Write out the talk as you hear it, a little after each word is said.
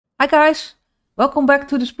Hi guys, welcome back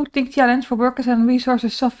to the Sputnik challenge for Workers and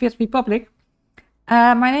Resources Soviet Republic.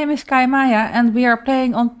 My name is CayaMaya and we are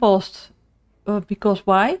playing on post. Because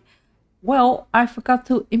why? Well, I forgot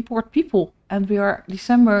to import people and we are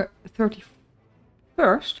December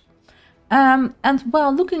 31st. And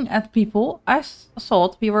while looking at people, I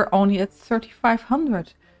thought we were only at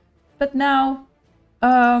 3,500. But now,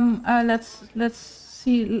 let's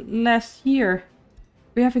see, last year,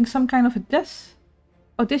 we're having some kind of a death.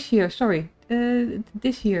 Oh, this year, sorry.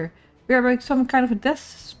 This year. We're having some kind of a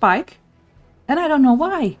death spike. And I don't know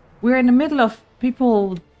why. We're in the middle of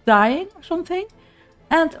people dying or something.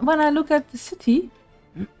 And when I look at the city,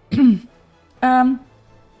 they're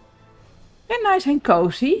nice and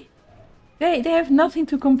cozy. They have nothing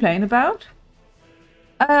to complain about.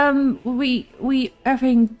 We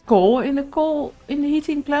having coal in the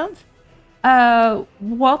heating plant.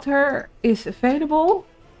 Water is available.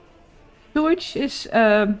 Sewage is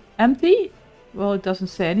empty. Well, it doesn't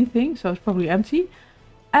say anything, so it's probably empty.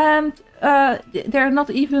 And they're not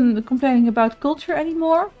even complaining about culture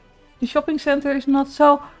anymore. The shopping center is not.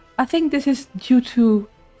 So I think this is due to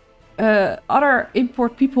other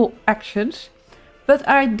import people actions. But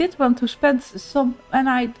I did want to spend some, and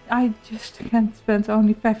I just can't spend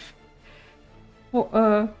only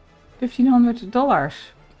 $1,500,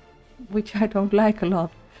 which I don't like a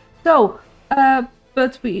lot. So.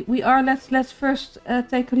 But we are, let's first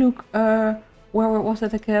take a look, where was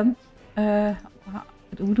that again? Do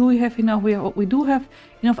we have enough? We do have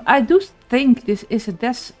enough. I do think this is a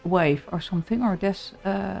death wave or something, or death,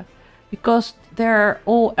 because they're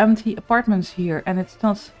all empty apartments here and it's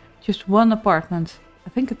not just one apartment. I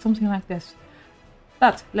think it's something like this.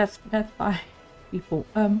 But let's buy people.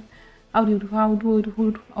 How do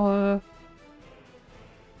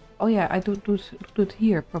oh yeah, I do it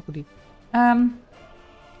here probably.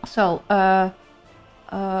 So,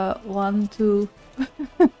 1, 2.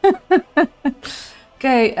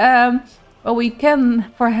 Okay, well, we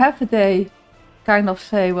can for half a day kind of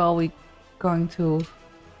say, well, we're going to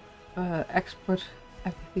export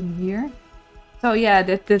everything here. So yeah,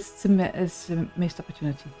 that's a missed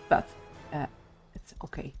opportunity, but it's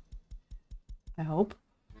okay, I hope.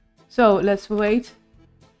 So let's wait.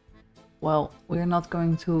 Well, we're not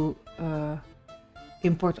going to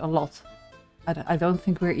import a lot. I don't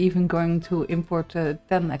think we're even going to import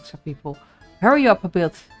 10 extra people. Hurry up a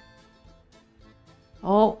bit.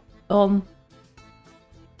 Hold on.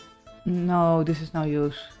 No, this is no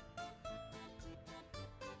use.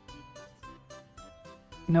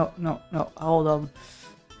 No, hold on.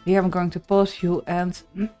 Here I'm going to pause you and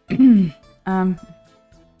can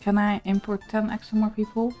I import 10 extra more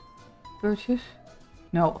people? Purchase?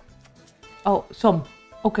 No. Oh, some.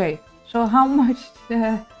 Okay. So how much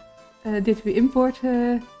did we import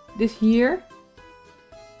this year?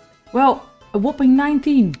 Well, a whopping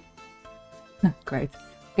 19. Great.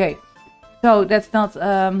 Okay. So that's not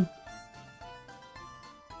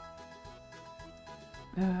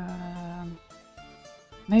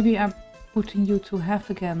maybe I'm putting you to half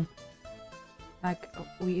again. Like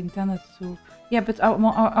we intended to. Yeah, but I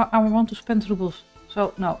want to spend rubles.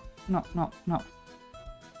 So no.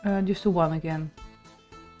 Just to 1 again.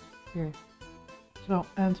 Here. So,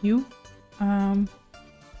 and you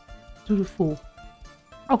do the full.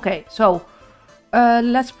 Okay, so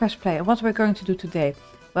let's press play. What we're going to do today?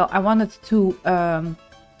 Well, I wanted to kind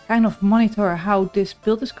of monitor how this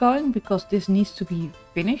build is going, because this needs to be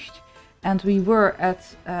finished. And we were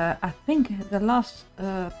at, I think the last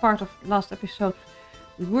part of last episode,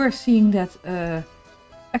 we were seeing that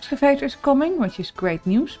excavator is coming, which is great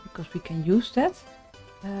news, because we can use that.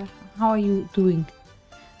 How are you doing?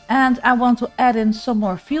 And I want to add in some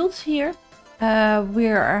more fields here. We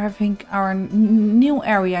are having our new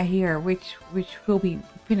area here, which will be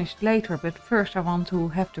finished later. But first I want to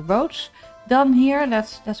have the roads done here.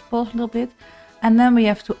 Let's pause a little bit. And then we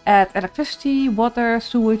have to add electricity, water,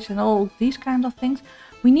 sewage and all these kind of things.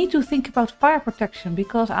 We need to think about fire protection,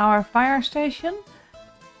 because our fire station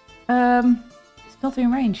is not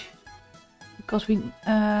in range. Because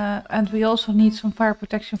and we also need some fire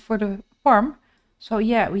protection for the farm. So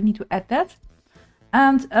yeah, we need to add that.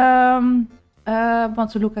 And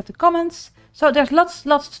want to look at the comments. So there's lots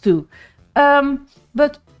to do.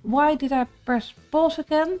 But why did I press pause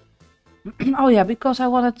again? Oh yeah, because I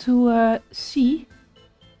wanted to see.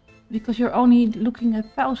 Because you're only looking at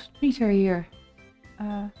 1,000 meters here.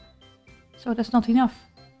 So that's not enough.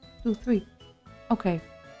 2, 3. Okay.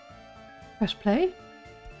 Press play.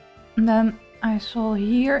 And then I saw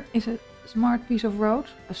here is a smart piece of road.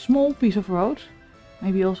 A small piece of road.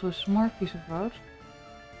 Maybe also a smart piece of road.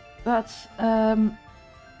 But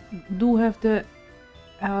do have the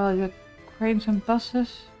The cranes and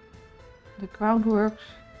buses, the groundworks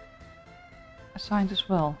assigned as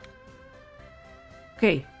well.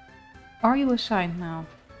 Okay, are you assigned now?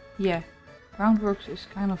 Yeah, groundworks is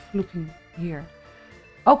kind of looking here.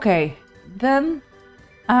 Okay, then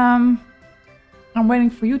I'm waiting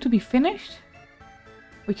for you to be finished,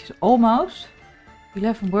 which is almost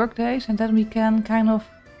 11 work days, and then we can kind of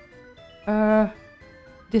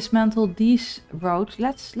dismantle these roads.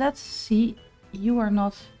 Let's see. You are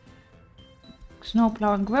not snow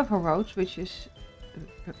plowing gravel roads, which is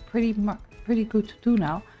pretty good to do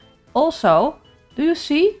now. Also, do you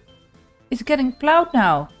see? It's getting plowed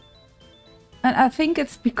now. And I think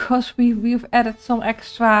it's because we've added some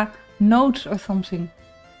extra nodes or something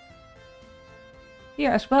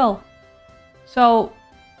here as well. So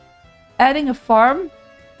adding a farm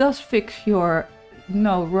does fix your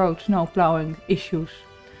no plowing issues.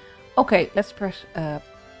 Okay, let's press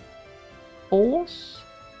pause.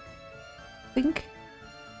 I think.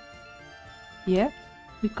 Yeah,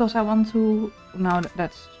 because I want to. Now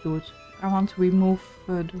let's do it. I want to remove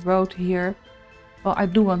the road here. Well, I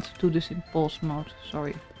do want to do this in pause mode.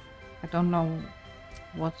 Sorry, I don't know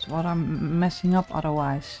what I'm messing up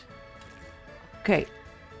otherwise. Okay,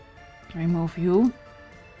 remove you.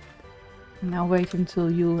 Now wait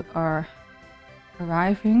until you are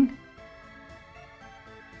arriving.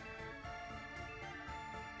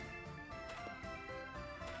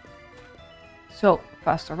 So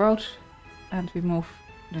faster roads, and remove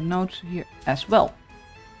the nodes here as well.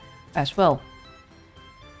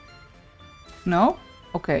 No?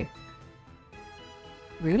 Okay.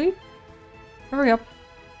 Really? Hurry up.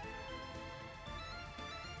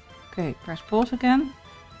 Okay, press pause again.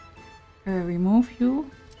 Remove you.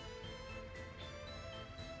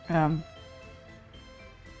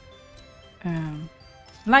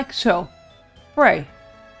 Like so. Play.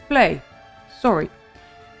 Sorry.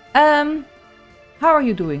 How are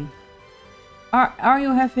you doing? Are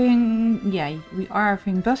you having... Yeah, we are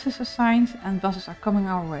having buses assigned, and buses are coming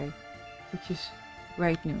our way, which is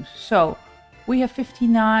great news. So, we have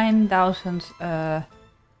 59,000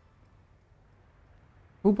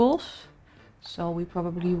 rubles. So we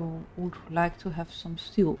probably would like to have some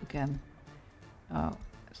steel again.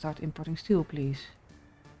 Start importing steel, please.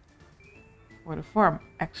 For the farm.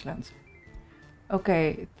 Excellent.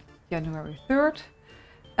 Okay, January 3rd.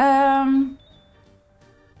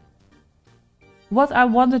 What I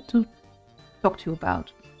wanted to talk to you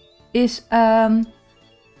about is I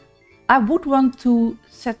would want to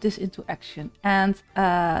set this into action, and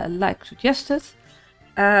like suggested,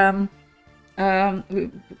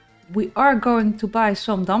 we are going to buy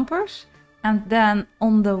some dumpers, and then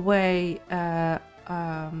on the way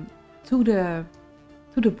to the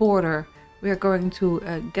border we are going to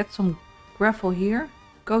get some gravel here,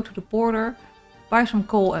 go to the border, buy some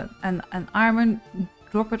coal and iron,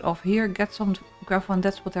 drop it off here, get some gravel, and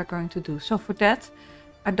that's what they're going to do. So for that,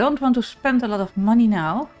 I don't want to spend a lot of money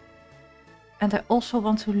now, and I also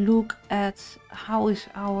want to look at how is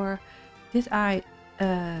our... Did I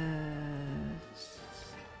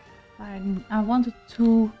wanted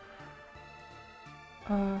to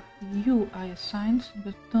you I assigned,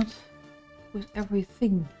 but not with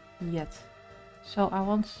everything yet. So I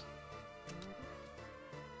want,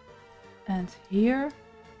 and here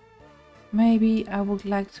maybe I would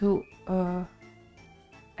like to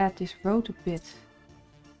add this road a bit,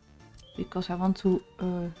 because I want to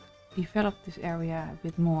develop this area a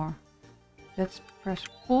bit more. Let's press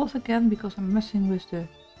pause again, because I'm messing with the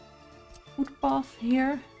footpath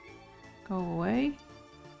here. Go away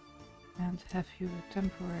and have you a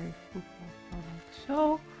temporary footpath like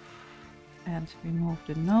so, and remove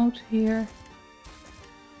the node here.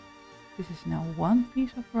 This is now one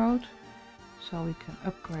piece of road, so we can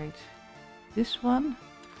upgrade this one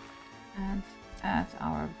and add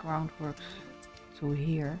our groundworks to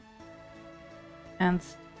here. And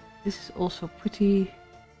this is also pretty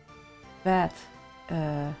bad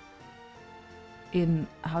in,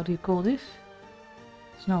 how do you call this?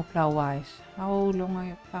 Snow plow wise. How long are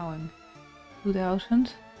you plowing?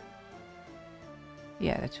 2000?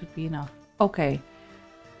 Yeah, that should be enough. Okay.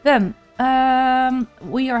 Then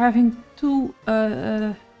we are having two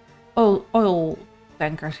oil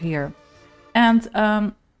tankers here. And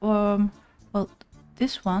well,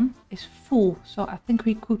 this one is full, so I think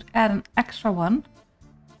we could add an extra one.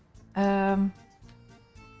 Yeah,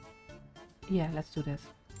 let's do that.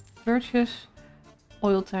 Purchase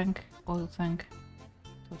oil tank, total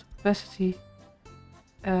capacity,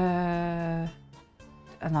 another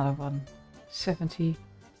one, 70,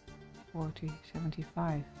 40,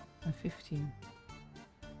 75 and 15,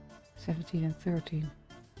 17 and 13.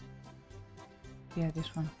 Yeah,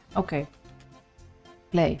 this one. Okay.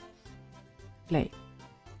 Play. Play.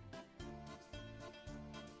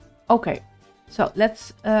 Okay. So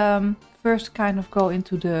let's first kind of go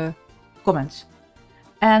into the comments.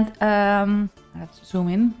 And let's zoom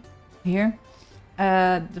in here.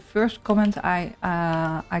 The first comment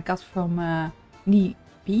I got from Ni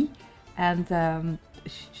P, and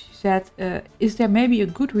she said, "Is there maybe a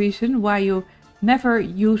good reason why you never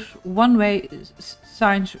use one-way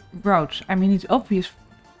signs roads? I mean, it's obvious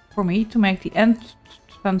for me to make the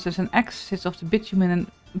entrances and exits of the bitumen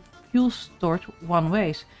and fuel storage one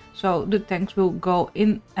ways, so the tanks will go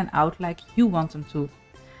in and out like you want them to.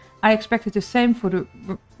 I expected the same for the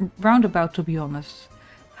roundabout, to be honest.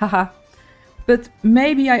 Haha. But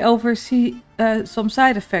maybe I oversee some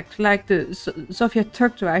side effects, like the Soviet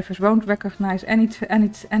truck drivers won't recognize any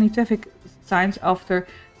traffic signs after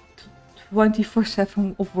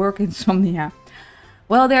 24/7 of work insomnia.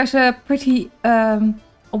 Well, there's a pretty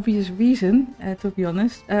obvious reason, to be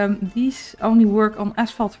honest. These only work on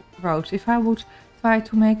asphalt roads. If I would try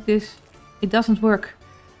to make this, it doesn't work.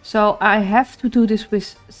 So I have to do this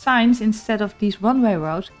with signs instead of these one-way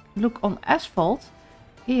roads. Look, on asphalt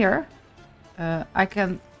here, I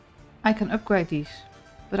can upgrade these,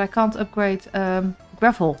 but I can't upgrade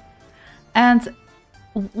gravel. And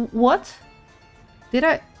what did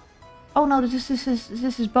I? Oh no, this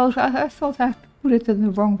is both. I thought I put it in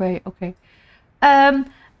the wrong way. Okay.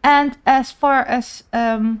 And as far as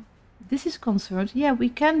this is concerned, yeah, we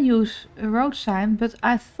can use a road sign, but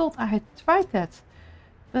I thought I had tried that.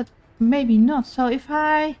 But maybe not. So if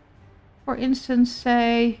I, for instance,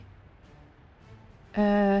 say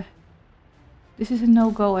this is a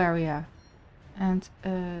no-go area, and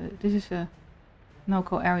this is a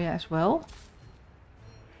no-go area as well.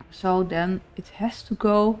 So then it has to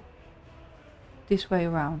go this way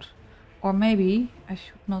around. Or maybe I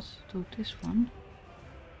should not do this one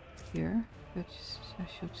here, but I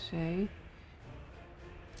should say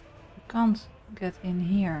you can't get in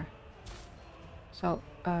here. So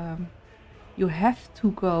you have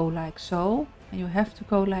to go like so, and you have to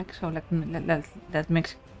go like so. Let's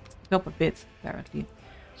mix it up a bit, apparently.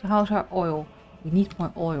 So how's our oil? We need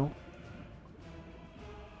more oil.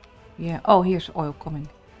 Yeah, oh, here's oil coming.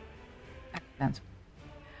 Excellent.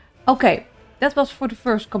 Okay, that was for the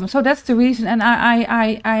first comment. So that's the reason, and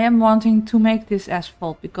I am wanting to make this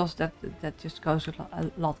asphalt, because that just goes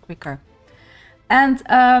a lot quicker. And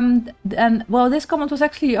well, this comment was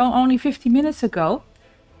actually only 50 minutes ago.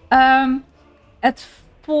 At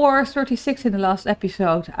 4:36 in the last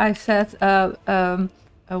episode, I said,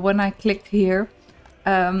 when I clicked here,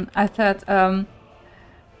 I said,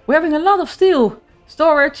 we're having a lot of steel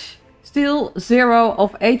storage. Steel 0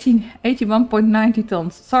 of 81.90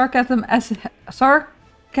 tons. Sarcasm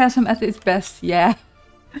at its best. Yeah,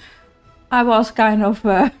 I was kind of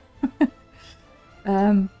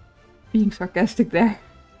being sarcastic there.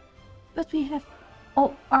 But we have.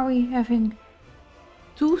 Oh, are we having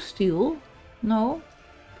 2 steel? No,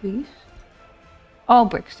 please. Oh,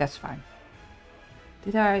 bricks. That's fine.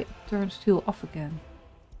 Did I turn steel off again?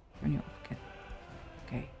 Turn you off again.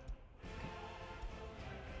 Okay.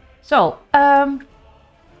 So,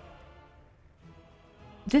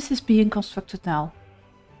 this is being constructed now,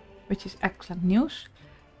 which is excellent news.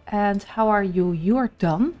 And how are you? You're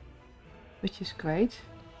done, which is great.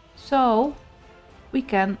 So, we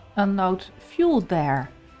can unload fuel there.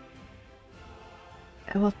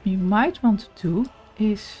 And what we might want to do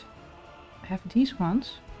is have these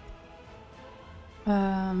ones.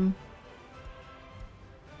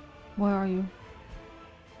 Where are you?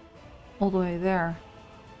 All the way there.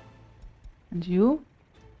 And you?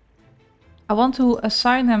 I want to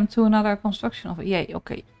assign them to another construction office. Yay,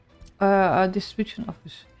 okay. A distribution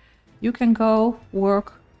office. You can go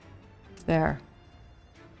work there.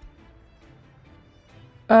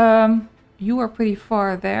 You are pretty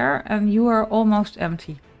far there, and you are almost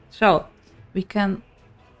empty. So we can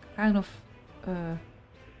kind of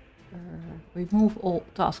remove all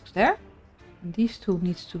tasks there. And these two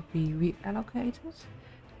needs to be reallocated.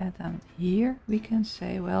 And then here we can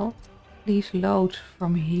say, well, please load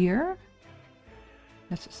from here.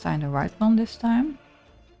 Let's assign the right one this time.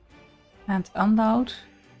 And unload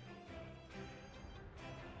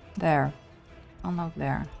there. Unload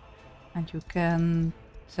there. And you can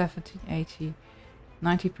 70, 80,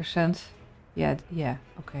 90%. Yeah,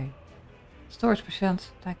 okay. Storage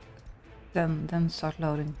percent, like then start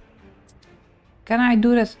loading. Can I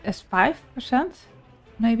do this as 5%?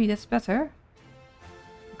 Maybe that's better.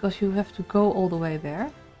 Because you have to go all the way there.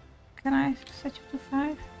 Can I set you to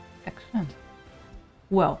 5? Excellent.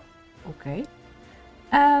 Well, okay.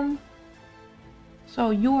 So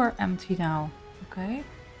you're empty now. Okay,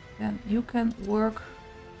 then you can work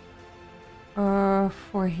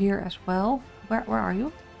for here as well. Where are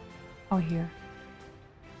you? Oh, here.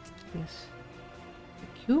 Yes.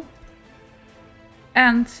 Thank you.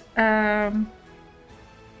 And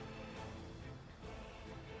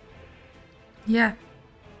yeah.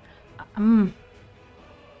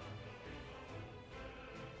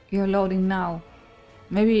 You're loading now.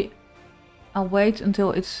 Maybe I'll wait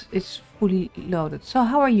until it's fully loaded. So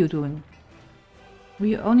how are you doing?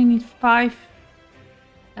 We only need 5.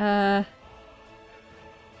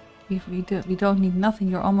 We don't need nothing.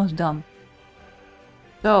 You're almost done.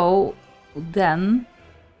 So then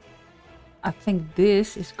I think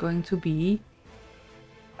this is going to be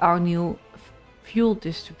our new fuel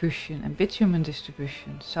distribution and bitumen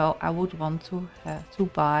distribution. So I would want to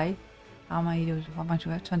buy, how many do I want to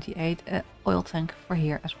have? 28 oil tank for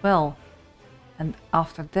here as well. And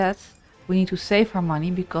after that we need to save our money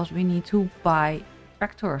because we need to buy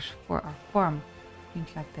tractors for our farm, things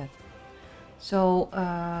like that. So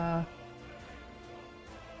are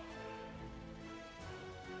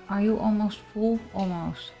you almost full?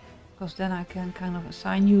 Almost, because then I can kind of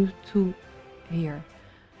assign you to here.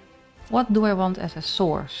 What do I want as a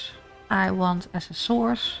source? I want as a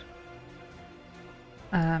source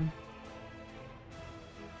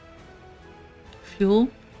fuel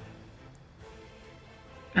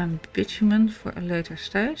and bitumen for a later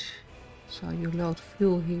stage. So you load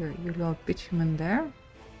fuel here, you load bitumen there.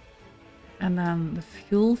 And then the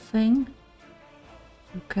fuel thing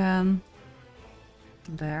you can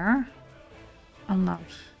there unload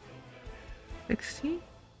 60.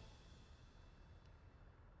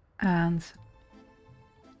 And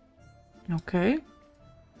okay,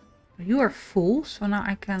 you are full, so now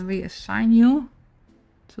I can reassign you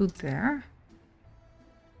to there.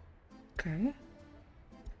 Okay.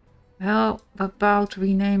 How about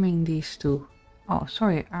renaming these two? Oh,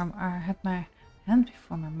 sorry, I had my hand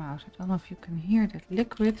before my mouse. I don't know if you can hear that.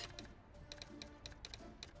 Liquid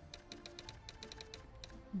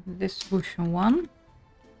distribution 1.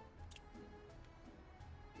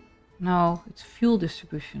 No, it's fuel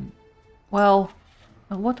distribution. Well,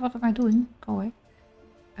 what am I doing? Go away.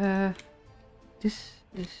 This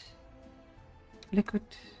is liquid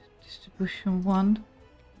distribution 1.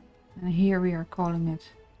 And here we are calling it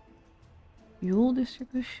fuel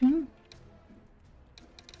distribution.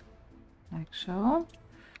 Like so.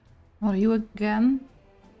 Well, you again.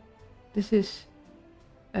 This is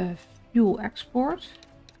fuel export.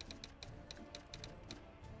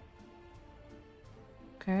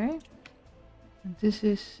 Okay. And this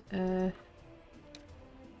is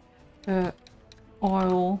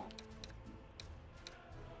oil.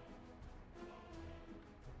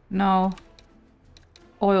 No.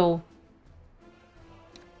 Oil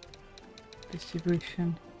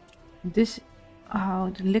distribution. This,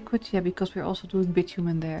 oh, the liquid, yeah, because we're also doing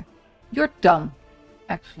bitumen there. You're done.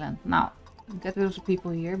 Excellent. Now, get rid of the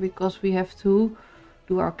people here because we have to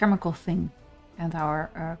do our chemical thing and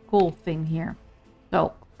our coal thing here.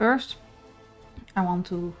 So, first, I want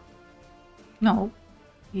to, no,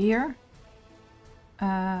 here.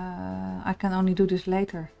 I can only do this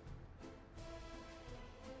later.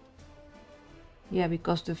 Yeah,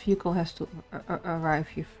 because the vehicle has to arrive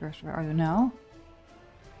here first. Where are you now?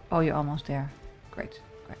 Oh, you're almost there. Great,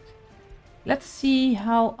 great. Let's see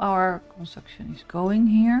how our construction is going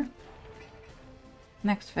here.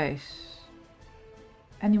 Next phase.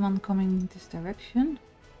 Anyone coming this direction?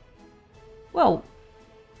 Whoa.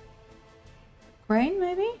 Crane,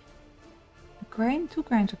 maybe? A crane? 2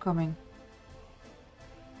 cranes are coming.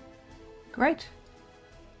 Great.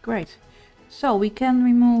 Great. So we can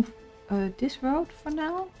remove this road for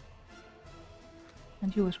now.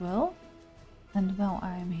 And you as well. And while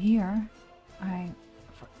I am here,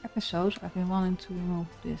 for episodes I've been wanting to remove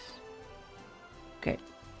this. Okay.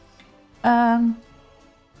 Oh,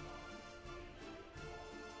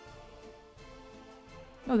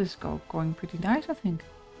 this is going pretty nice, I think.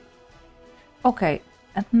 Okay,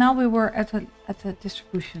 and now we were at the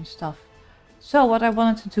distribution stuff. So what I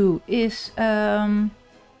wanted to do is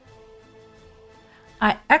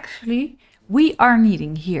we are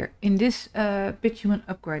needing here in this bitumen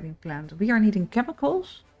upgrading plant, we are needing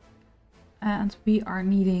chemicals and we are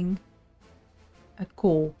needing a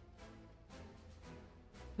coal.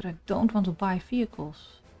 But I don't want to buy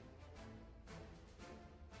vehicles.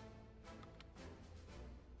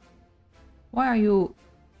 Why are you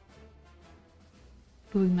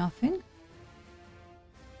doing nothing?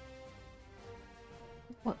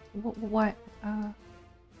 Why?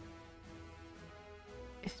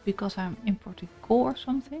 Is it because I'm importing coal or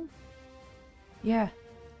something? Yeah,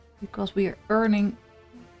 because we are earning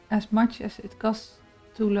as much as it costs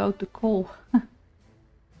to load the coal.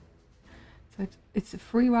 So it's a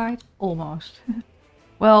free ride, almost.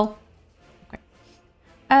 Well, okay.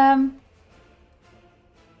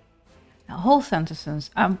 Whole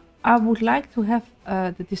sentences. I would like to have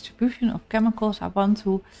the distribution of chemicals. I want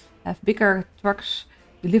to have bigger trucks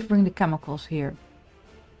delivering the chemicals here.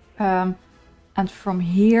 And from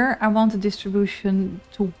here, I want the distribution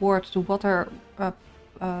towards the water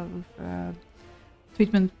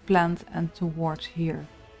treatment plant and towards here.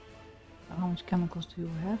 So how much chemicals do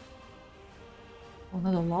you have? Well,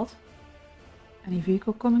 not a lot. Any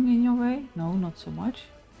vehicle coming in your way? No, not so much.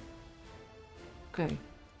 Okay.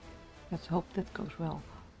 Let's hope that goes well.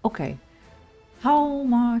 Okay. How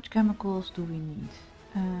much chemicals do we need?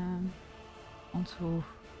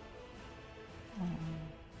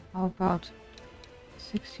 How about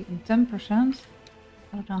 60 and 10%?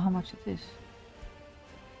 I don't know how much it is.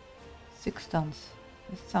 6 tons.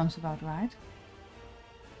 That sounds about right.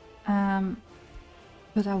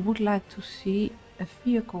 But I would like to see a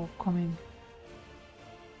vehicle coming.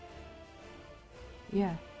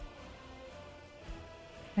 Yeah.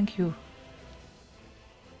 Thank you.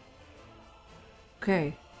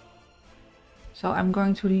 Okay. So I'm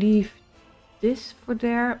going to leave this for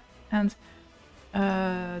there, and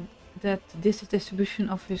that this distribution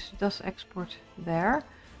office does export there,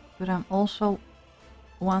 but I'm also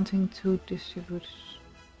wanting to distribute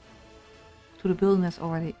to the building that's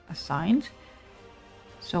already assigned.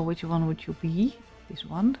 So which one would you be? This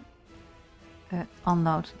one.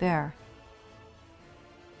 Unload there.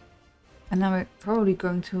 And then we're probably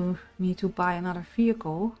going to need to buy another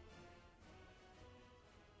vehicle.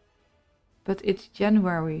 But it's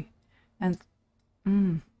January. And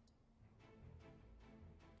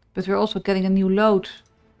but we're also getting a new load.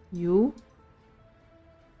 You?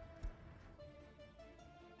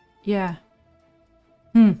 Yeah.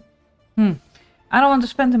 I don't want to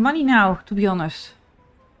spend the money now, to be honest.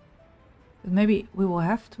 But maybe we will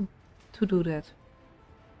have to do that.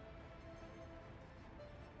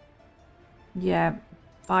 Yeah,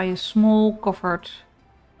 buy a small covered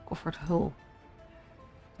hull.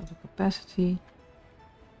 Total capacity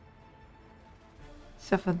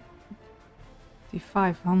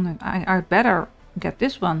 7,500. I better get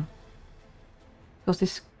this one, because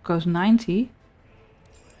this goes 90.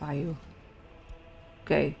 Buy you.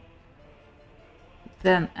 Okay.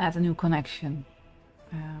 Then add a new connection.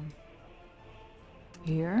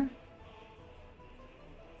 Here.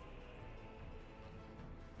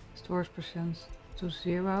 Storage percent to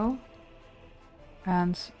 0.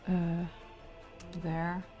 And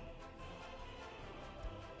there.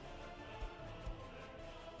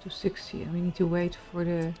 To 60. And we need to wait for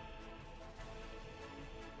the...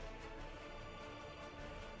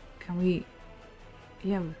 Can we...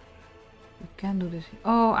 Yeah, we can do this.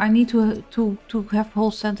 Oh, I need to have whole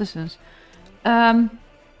sentences. The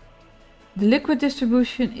liquid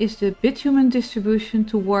distribution is the bitumen distribution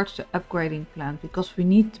towards the upgrading plant, because we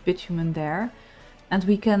need bitumen there, and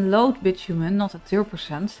we can load bitumen not at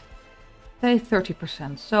 0%, say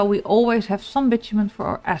 30%. So we always have some bitumen for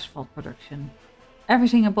our asphalt production.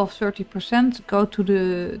 Everything above 30% go to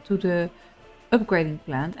the upgrading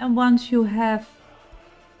plant, and once you have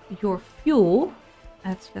your fuel,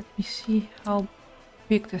 let me see how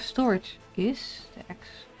big the storage is. The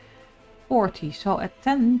X40. So at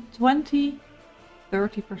 10, 20,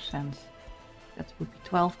 30%. That would be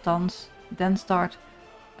 12 tons. Then start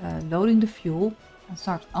loading the fuel and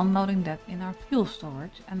start unloading that in our fuel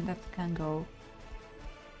storage. And that can go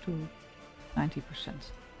to 90%.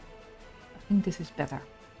 I think this is better.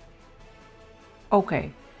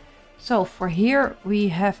 Okay. So for here we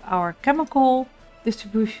have our chemical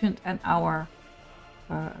distribution and our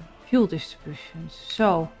fuel distribution.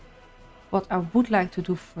 So what I would like to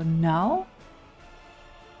do for now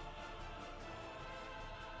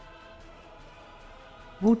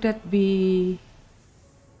would that be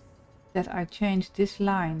that I change this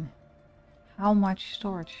line. How much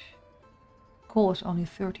storage? Coal is only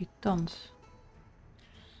 30 tons.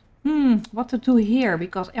 What to do here,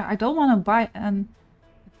 because I don't want to buy a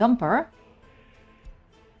dumper.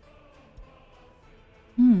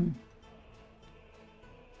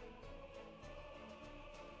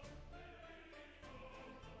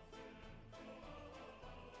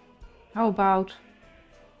 How about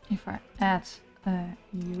if I add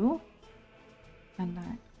you and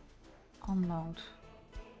I unload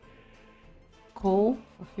coal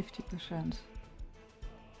for 50%,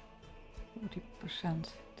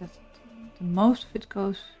 40%. That the most of it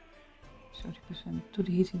goes 30% to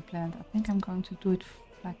the heating plant. I think I'm going to do it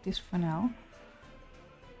like this for now.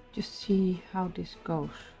 Just see how this goes.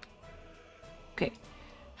 Okay.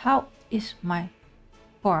 How is my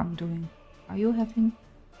farm doing? Are you having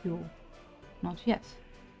fuel? Not yet,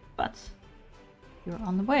 but you're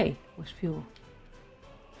on the way with fuel.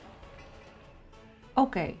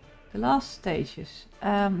 Okay, the last stages.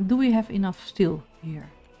 Do we have enough steel here?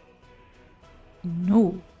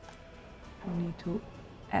 No. We need to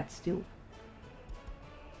add steel.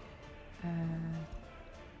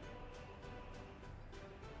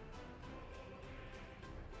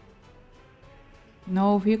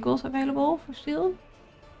 No vehicles available for steel?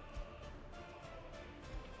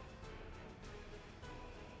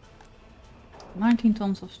 $19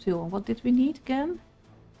 tons of steel. What did we need again?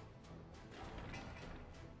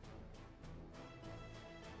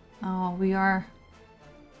 Oh, we are...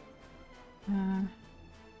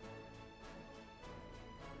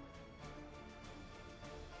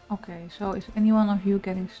 okay, so is any one of you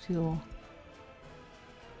getting steel?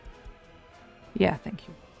 Yeah, thank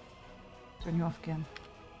you. Turn you off again.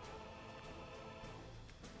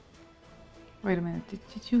 Wait a minute,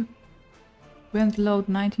 did you... Wind load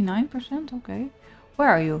 99%? Okay. Where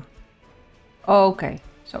are you? Oh, okay,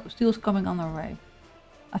 so steel's coming on our way.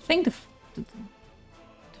 I think the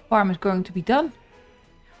farm is going to be done.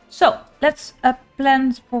 So, let's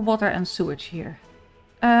plan for water and sewage here.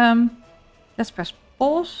 Let's press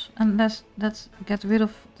pause and let's get rid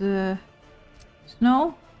of the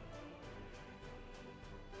snow.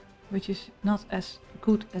 Which is not as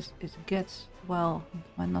good as it gets while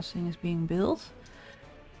nothing is being built.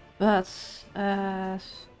 But,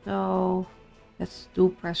 so let's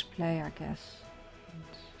do press play, I guess. And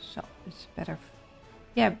so it's better.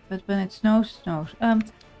 Yeah, but when it snows, it snows.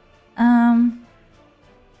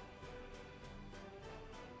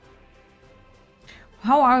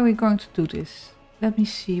 How are we going to do this? Let me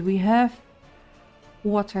see. We have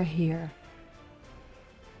water here.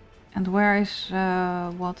 And where is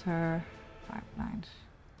water pipelines?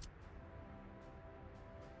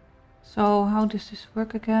 So how does this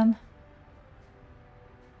work again?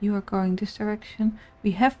 You are going this direction.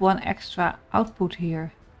 We have one extra output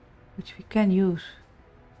here, which we can use.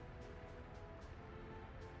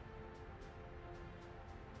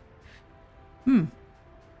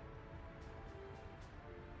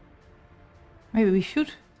 Maybe we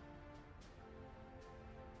should.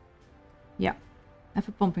 Yeah, have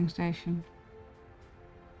a pumping station.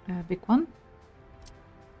 A big one.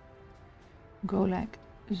 Go like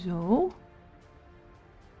so.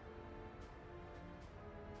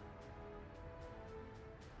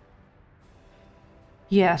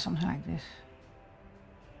 Yeah, something like this.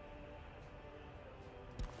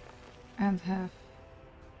 And have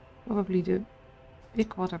probably the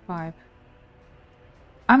big water pipe.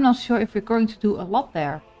 I'm not sure if we're going to do a lot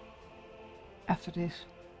there after this.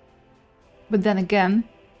 But then again,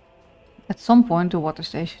 at some point the water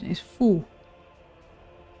station is full.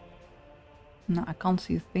 Now I can't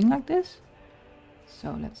see a thing like this.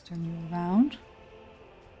 So let's turn you around.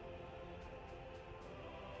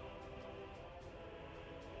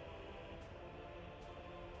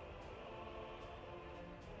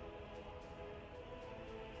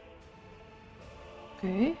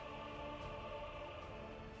 Okay.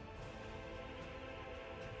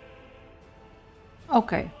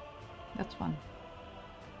 Okay, that's one.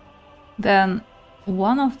 Then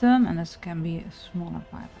one of them, and this can be a smaller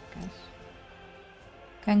pipe, I guess,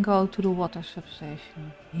 can go to the water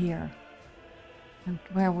substation here. And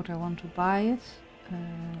where would I want to buy it?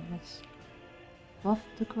 Let's above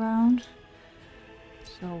the ground.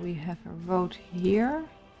 So we have a road here.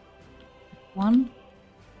 One.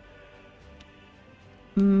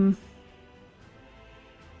 I'm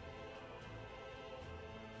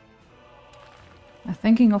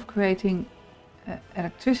thinking of creating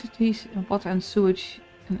electricity, water and sewage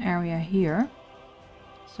an area here.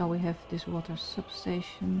 So we have this water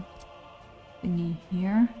substation thingy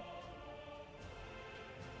here.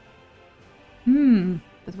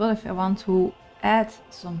 But what if I want to add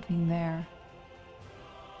something there?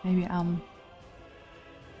 Maybe I'm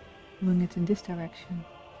doing it in this direction.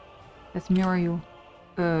 Let's mirror you.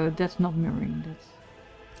 That's not mirroring, that's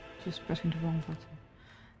just pressing the wrong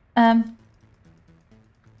button.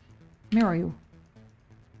 Mirror you.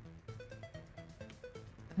 A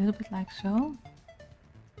little bit like so.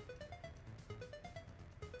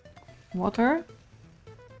 Water.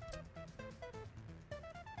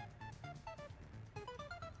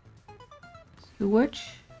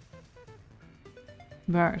 Sewage.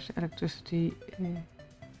 Where is electricity?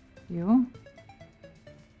 You.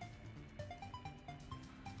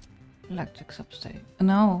 Electric substation.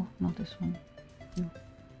 No, not this one. You.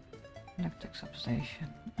 Electric substation.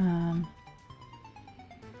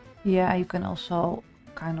 Yeah, you can also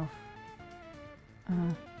kind of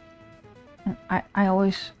And I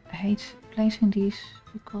always hate placing these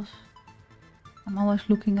because I'm always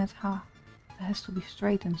looking at how it has to be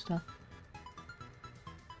straight and stuff.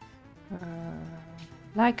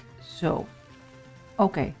 Like so.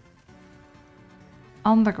 Okay.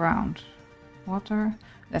 Underground. Water.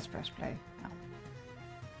 Let's press play now.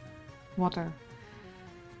 Water.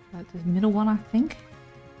 The middle one, I think.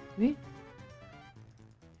 Maybe.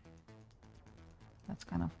 Let's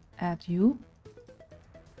kind of add you.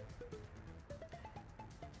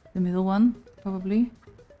 The middle one, probably.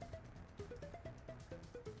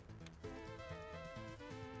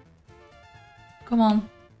 Come on.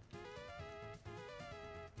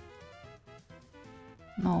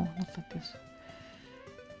 No, not like this.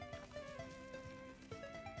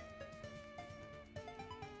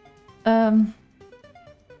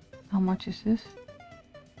 How much is this?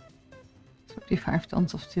 35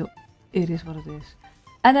 tons of steel. It is what it is.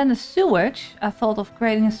 And then the sewage. I thought of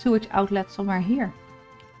creating a sewage outlet somewhere here.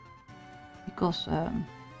 Because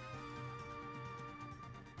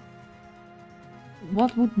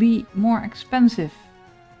what would be more expensive?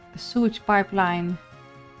 A sewage pipeline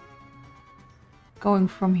going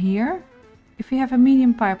from here? If you have a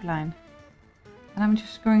medium pipeline. And I'm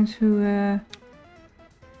just going to...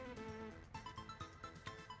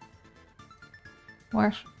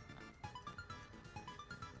 where's...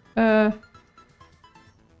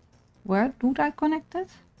 where do I connect it?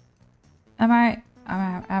 Am I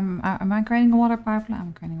creating a water pipeline?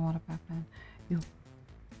 I'm creating a water pipeline.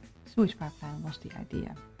 Sewage pipeline was the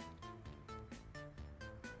idea.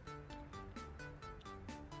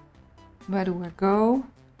 Where do I go?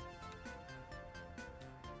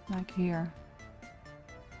 Like here.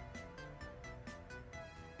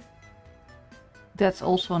 That's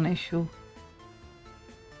also an issue.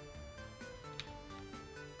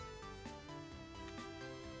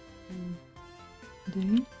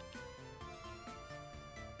 D.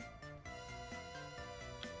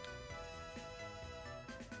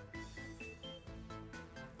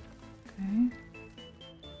 Okay.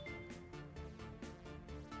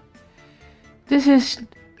 This is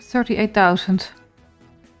 38,000.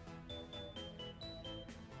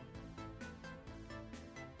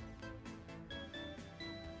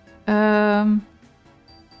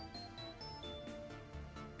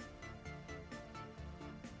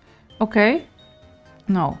 Okay.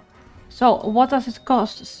 No. So what does it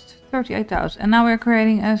cost? 38,000. And now we're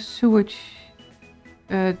creating a sewage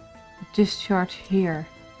discharge here.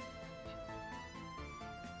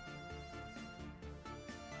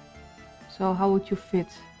 So how would you fit?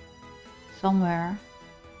 Somewhere?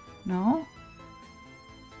 No?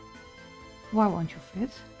 Why won't you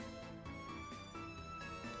fit?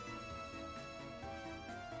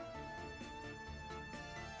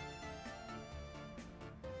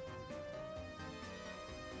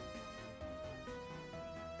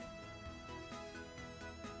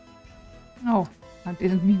 Oh, I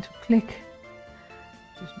didn't mean to click.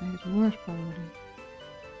 Just made it worse probably.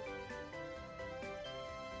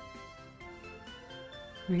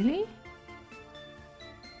 Really?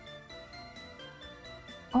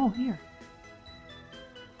 Oh, here.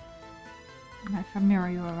 And if I mirror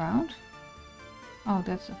you around. Oh,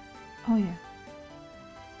 that's a... Oh, yeah.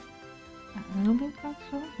 A little bit like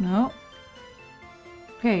so? No.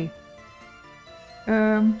 Okay.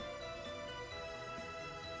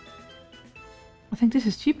 I think this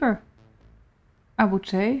is cheaper. I would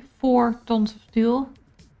say 4 tons of steel.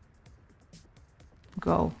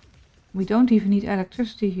 Go. We don't even need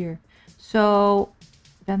electricity here. So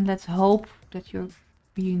then let's hope that you're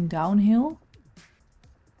being downhill.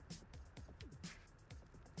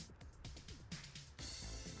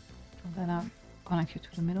 And then I'll connect you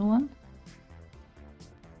to the middle one.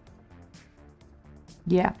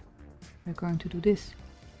 Yeah, we're going to do this.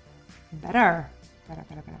 Better. I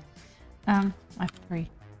have 3.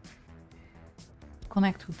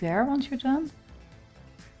 Connect to there once you're done.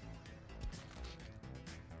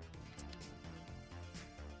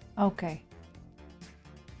 Okay.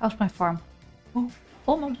 How's my farm? Oh,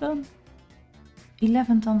 almost done.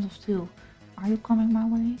 11 tons of steel. Are you coming my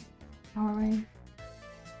way? Our way?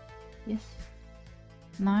 Yes.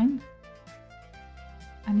 9.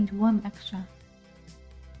 I need 1 extra.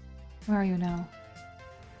 Where are you now?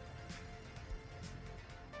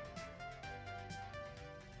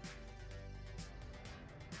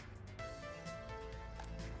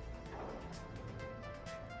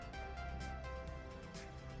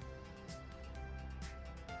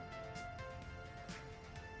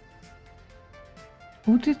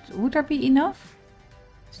 Would there be enough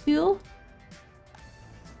steel?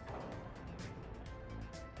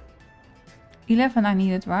 11 I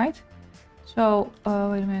needed, right? So,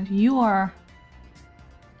 wait a minute, you are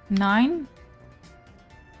 9.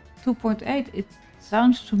 2.8, it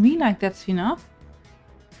sounds to me like that's enough.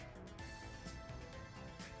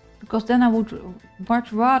 Because then I would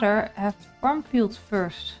much rather have farm fields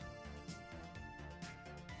first.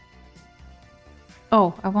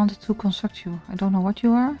 Oh, I wanted to construct you. I don't know what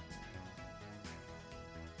you are.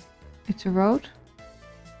 It's a road.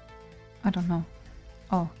 I don't know.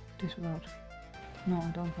 Oh, this road. No,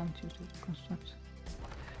 I don't want you to construct.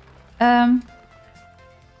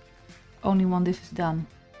 Only when this is done.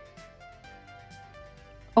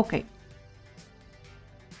 Okay.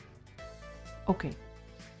 Okay.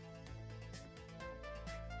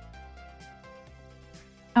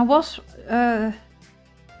 I was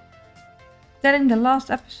telling the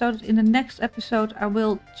last episode, in the next episode I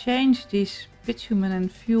will change these bitumen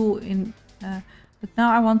and fuel in, but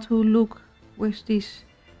now I want to look with these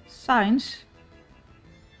signs.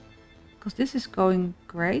 Because this is going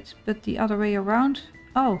great, but the other way around,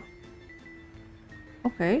 oh.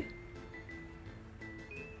 Okay.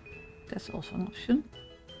 That's also an option.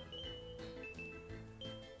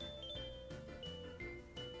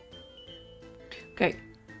 Okay.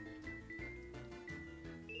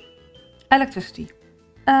 Electricity.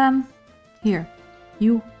 Here.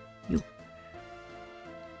 You.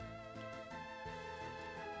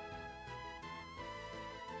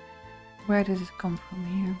 Where did it come from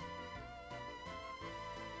here?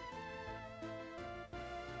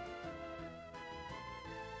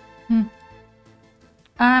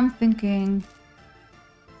 I'm thinking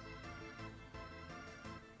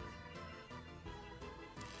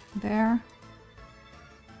there.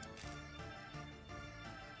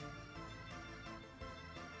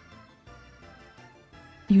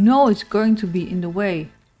 You know it's going to be in the way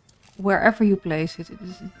wherever you place it. It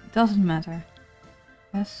doesn't matter.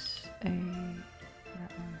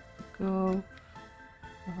 Go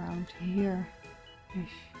around here-ish.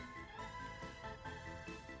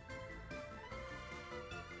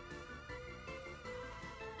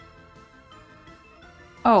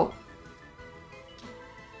 Oh,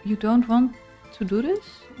 you don't want to do this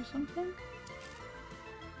or something?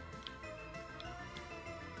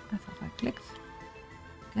 I thought I clicked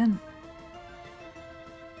again.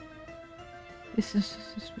 Distance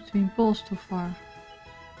is between poles too far.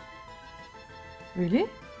 Really?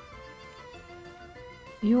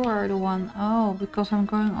 You are the one. Oh, because I'm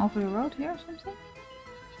going over the road here or something?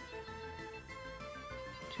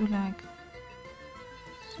 Do you like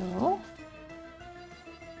so?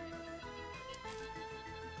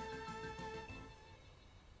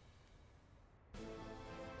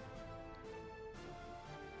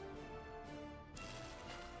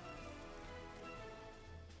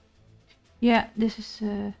 Yeah, this is,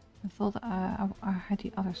 I thought I had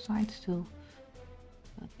the other side still,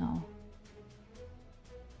 but no.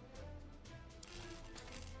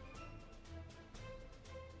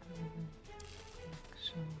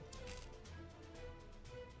 So.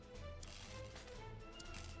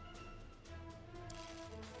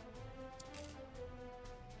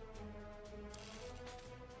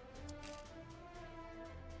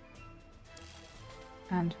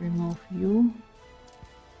 And remove you.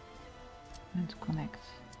 And connect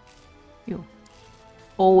you.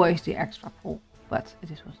 Always the extra pole, but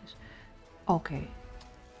it is what it is. Okay,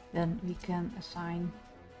 then we can assign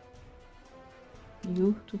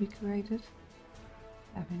you to be created.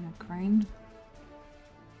 Having a crane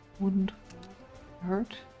wouldn't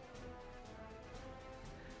hurt.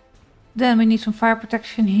 Then we need some fire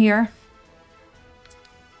protection here.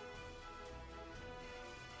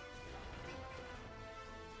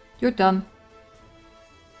 You're done.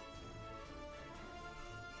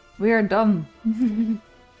 We are done.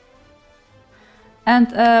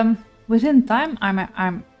 And within time, I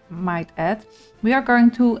might add, we are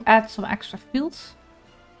going to add some extra fields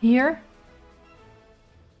here.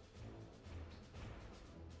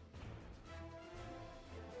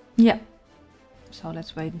 Yeah. So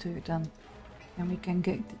let's wait until you're done. And we can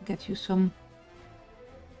get you some...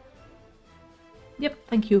 Yep,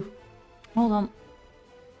 thank you. Hold on.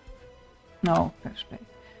 No, press play.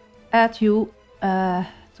 Add you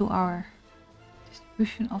to our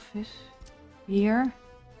distribution office here.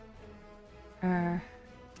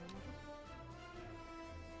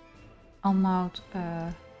 Unmount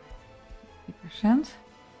 50%.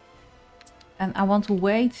 And I want to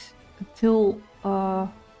wait until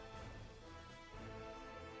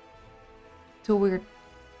till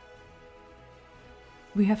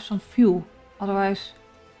we have some fuel. Otherwise,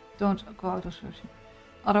 don't go out of searching.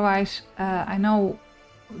 Otherwise, I know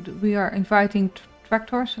we are inviting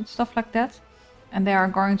tractors and stuff like that. And they are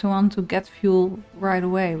going to want to get fuel right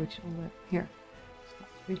away, which here, it's not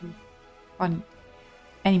really funny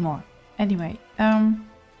anymore. Anyway,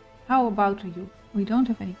 how about you? We don't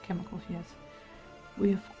have any chemicals yet.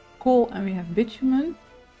 We have coal and we have bitumen.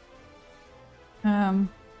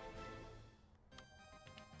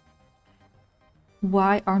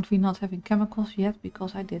 Why aren't we not having chemicals yet?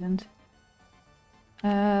 Because I didn't.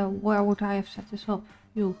 Where would I have set this up?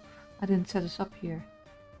 I didn't set this up here.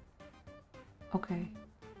 Okay.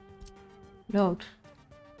 Load.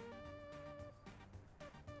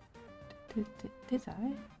 Did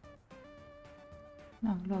I?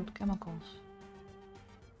 No, load chemicals.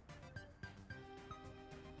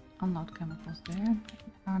 Unload chemicals there.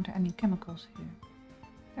 Aren't there any chemicals here?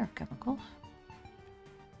 There are chemicals.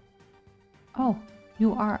 Oh,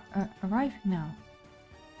 you are arriving now.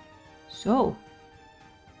 So.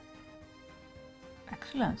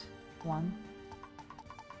 Excellent. 1.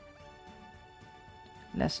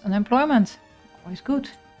 Less unemployment. Always good.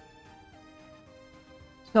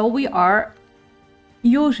 So we are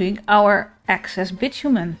using our excess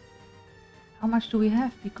bitumen. How much do we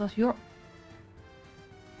have? Because you're...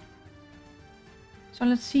 So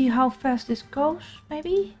let's see how fast this goes,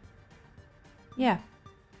 maybe? Yeah.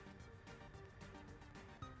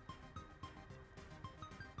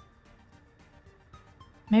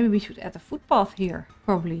 Maybe we should add a footpath here,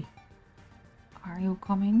 probably. Are you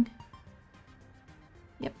coming?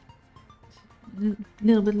 Yep. It's a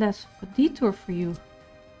little bit less of a detour for you.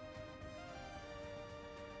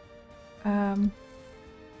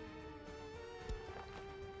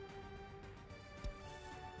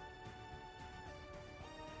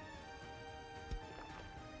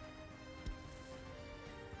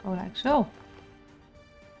 Go like so.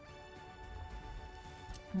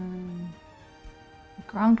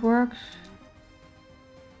 Groundworks.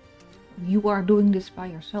 You are doing this by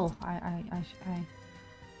yourself. I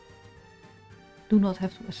do not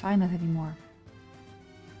have to assign it anymore.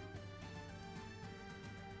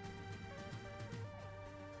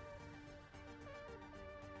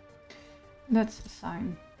 Let's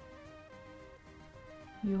assign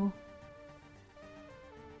you.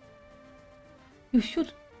 You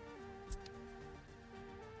should.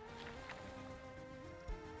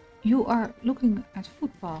 You are looking at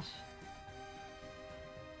footpaths.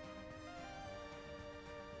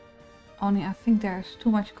 Only I think there's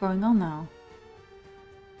too much going on now.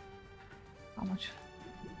 How much?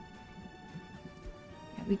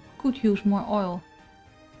 Yeah, we could use more oil.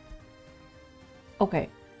 Okay,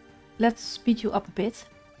 let's speed you up a bit.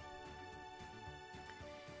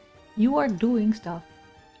 You are doing stuff.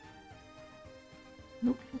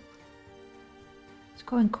 Look, look. It's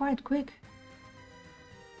going quite quick.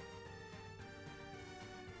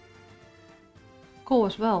 Coal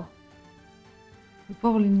as well. We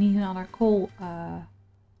probably need another coal. How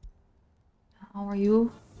are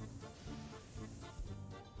you?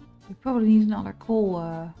 We probably need another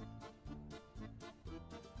coal.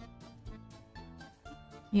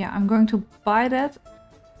 Yeah, I'm going to buy that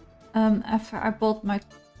after I bought my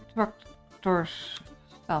tractor's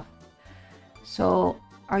stuff. So,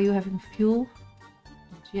 are you having fuel?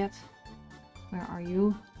 Not yet. Where are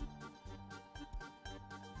you?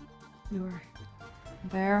 You're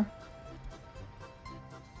there.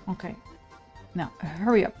 Okay. Now,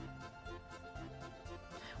 hurry up.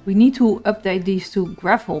 We need to update these to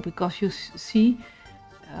gravel because you see,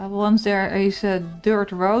 once there is a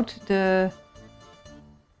dirt road, the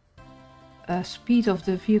speed of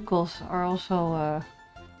the vehicles are also,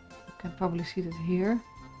 you can probably see that here,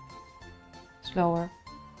 slower.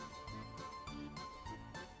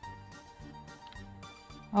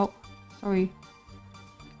 Oh, sorry.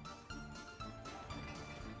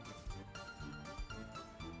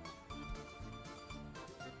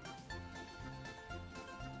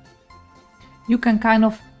 You can kind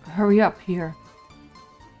of hurry up here.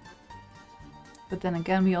 But then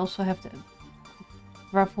again, we also have the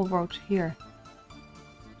gravel roads here.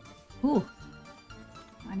 Ooh,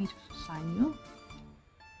 I need to assign you.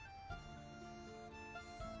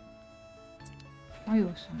 Are you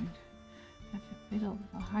assigned? Have a bit of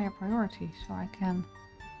a higher priority, so I can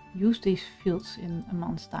use these fields in a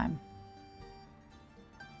month's time.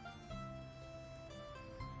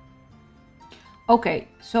 Okay,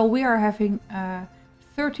 so we are having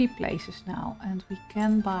 30 places now, and we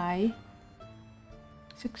can buy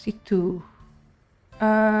 62.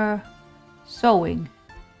 Sewing.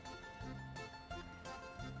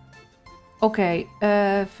 Okay,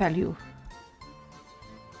 value.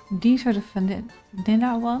 These are the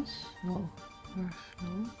vanilla ones. Whoa, you're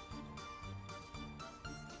slow.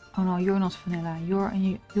 Oh no, you're not vanilla. You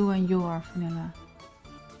and you are vanilla.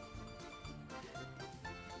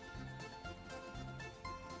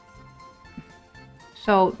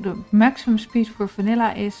 So the maximum speed for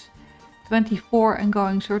vanilla is 24 and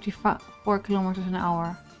going 34 kilometers an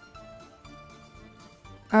hour.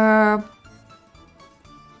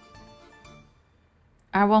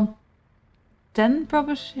 I want 10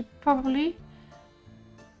 probably.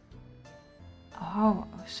 Oh,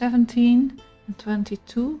 17 and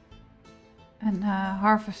 22. And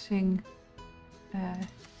harvesting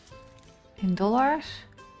in dollars.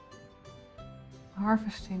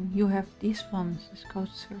 Harvesting, you have these ones. This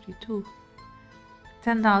costs 32.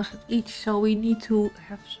 10,000 each, so we need to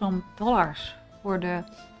have some dollars for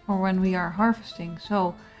when we are harvesting.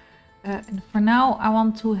 So and for now I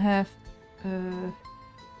want to have 10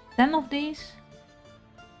 of these.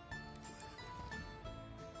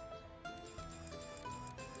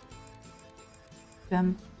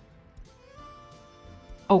 Then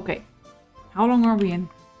okay, how long are we in?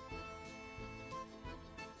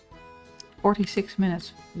 46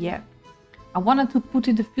 minutes. Yeah, I wanted to put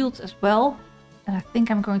in the fields as well, and I think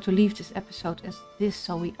I'm going to leave this episode as this,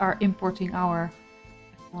 so we are importing our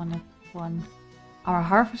our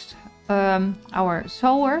harvest, our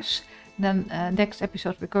sowers. Then next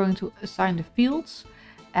episode we're going to assign the fields,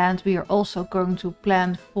 and we are also going to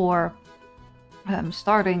plan for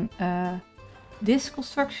starting this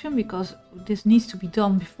construction, because this needs to be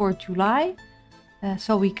done before July,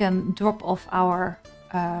 so we can drop off our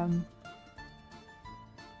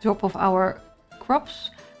crops.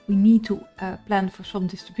 We need to plan for some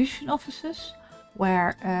distribution offices,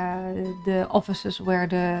 where the offices where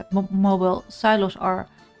the mobile silos are,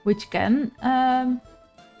 which can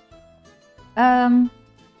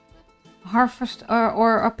harvest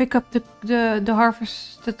or pick up the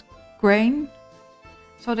harvested grain.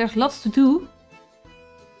 So there's lots to do.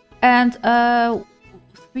 And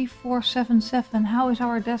 3477, how is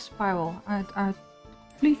our death spiral? I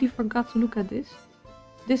completely forgot to look at this.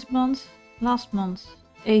 This month, last month,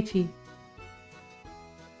 80.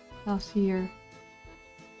 Last year.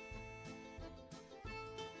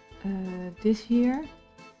 This year.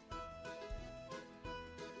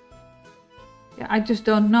 Yeah, I just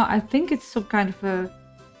don't know. I think it's some kind of a...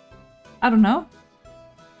 I don't know.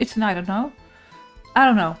 It's an I don't know. I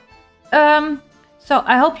don't know. So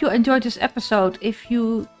I hope you enjoyed this episode. If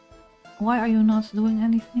you... Why are you not doing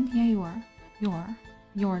anything? Yeah, you are. You are.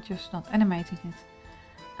 You are just not animating it.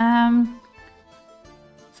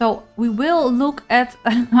 So we will look at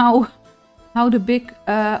how the big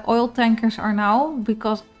oil tankers are now,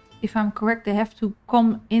 because if I'm correct, they have to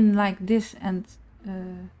come in like this and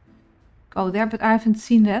go there, but I haven't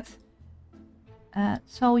seen that.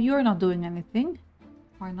 So you're not doing anything.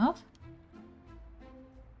 Why not?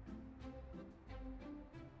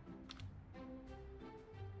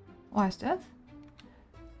 Why is that?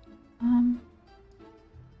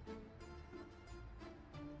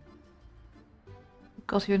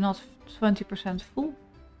 Because you're not 20% full.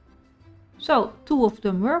 So 2 of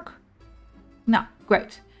them work. Now,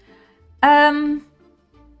 great. Oh,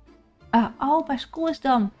 my school is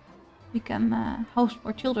done. We can host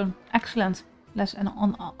more children. Excellent. Less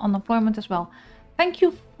unemployment as well. Thank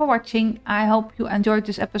you for watching. I hope you enjoyed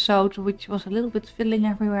this episode, which was a little bit fiddling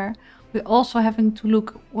everywhere. We're also having to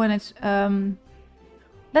look when it's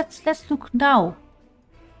let's look now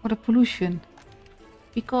for the pollution,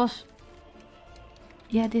 because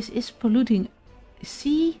yeah, this is polluting.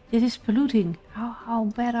 See, this is polluting. How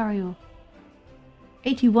bad are you?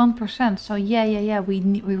 81%. So yeah. We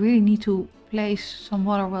really need to place some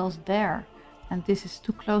water wells there, and this is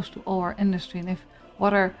too close to our industry. And if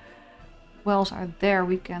water wells are there,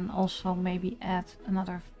 we can also maybe add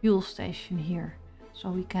another fuel station here, so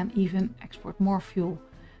we can even export more fuel.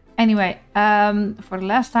 Anyway, for the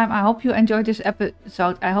last time, I hope you enjoyed this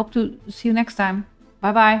episode. I hope to see you next time.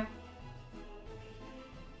 Bye bye.